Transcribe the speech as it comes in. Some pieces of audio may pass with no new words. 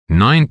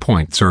9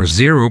 points or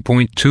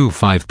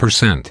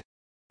 0.25%.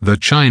 The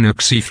China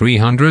CSI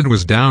 300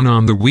 was down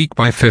on the week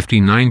by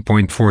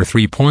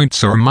 59.43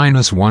 points or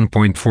minus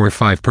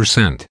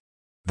 1.45%.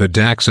 The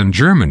DAX in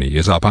Germany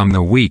is up on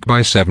the week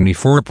by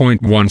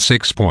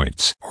 74.16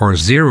 points or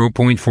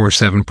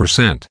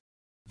 0.47%.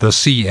 The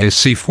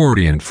CAC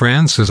 40 in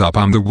France is up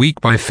on the week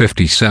by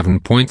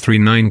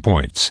 57.39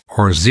 points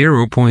or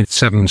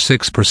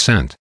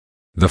 0.76%.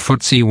 The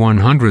FTSE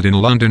 100 in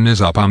London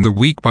is up on the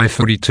week by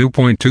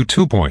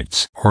 32.22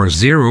 points or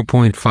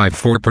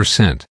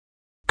 0.54%.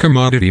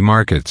 Commodity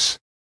markets.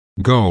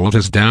 Gold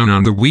is down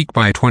on the week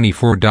by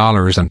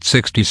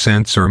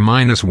 $24.60 or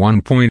minus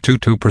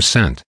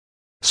 1.22%.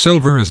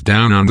 Silver is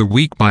down on the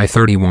week by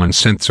 31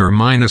 cents or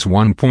minus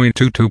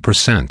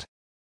 1.22%.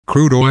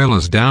 Crude oil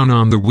is down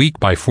on the week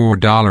by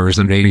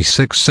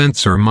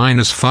 $4.86 or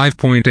minus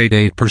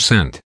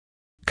 5.88%.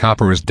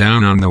 Copper is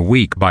down on the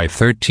week by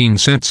 13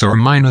 cents or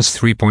minus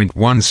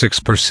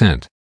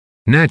 3.16%.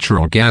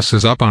 Natural gas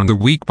is up on the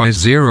week by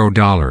 $0.12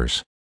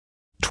 or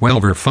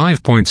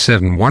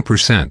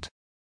 5.71%.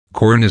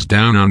 Corn is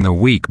down on the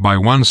week by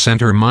 1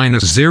 cent or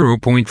minus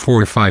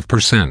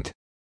 0.45%.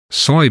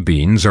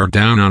 Soybeans are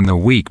down on the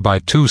week by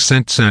 2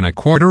 cents and a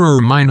quarter or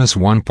minus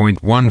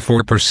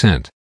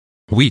 1.14%.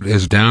 Wheat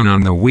is down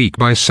on the week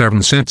by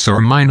 7 cents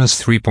or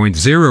minus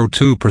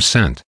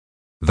 3.02%.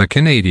 The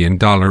Canadian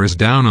dollar is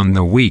down on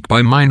the week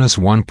by minus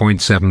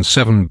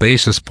 1.77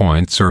 basis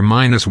points or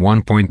minus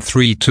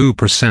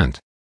 1.32%.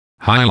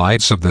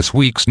 Highlights of this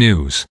week's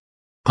news.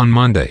 On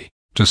Monday,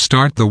 to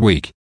start the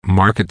week,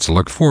 markets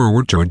look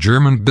forward to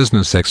German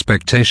business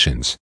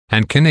expectations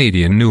and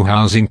Canadian new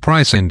housing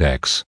price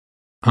index.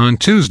 On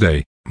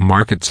Tuesday,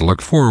 markets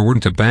look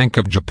forward to Bank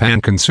of Japan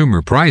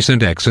Consumer Price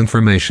Index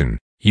information,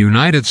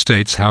 United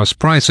States House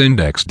Price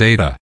Index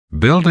data,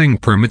 building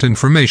permit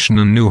information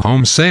and new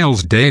home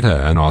sales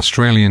data and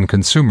Australian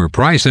Consumer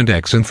Price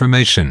Index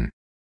information.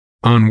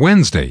 On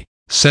Wednesday,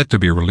 set to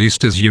be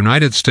released is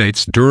United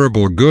States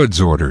durable goods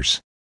orders.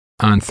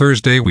 On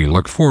Thursday we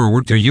look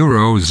forward to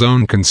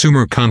Eurozone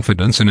consumer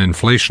confidence and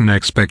inflation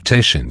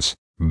expectations,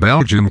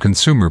 Belgium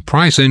Consumer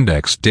Price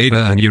Index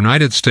data and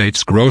United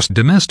States gross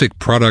domestic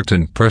product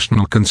and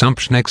personal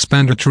consumption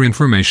expenditure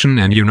information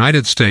and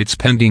United States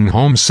pending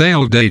home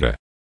sale data.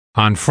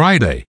 On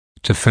Friday,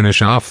 to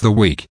finish off the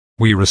week,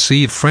 we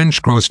receive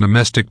French gross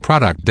domestic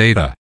product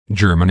data,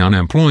 German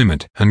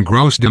unemployment and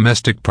gross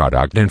domestic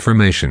product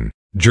information,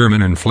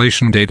 German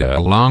inflation data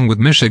along with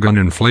Michigan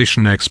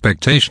inflation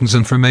expectations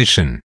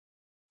information.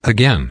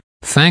 Again,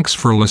 thanks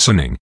for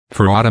listening.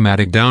 For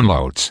automatic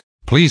downloads,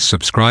 please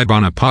subscribe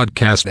on a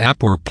podcast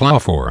app or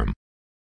platform.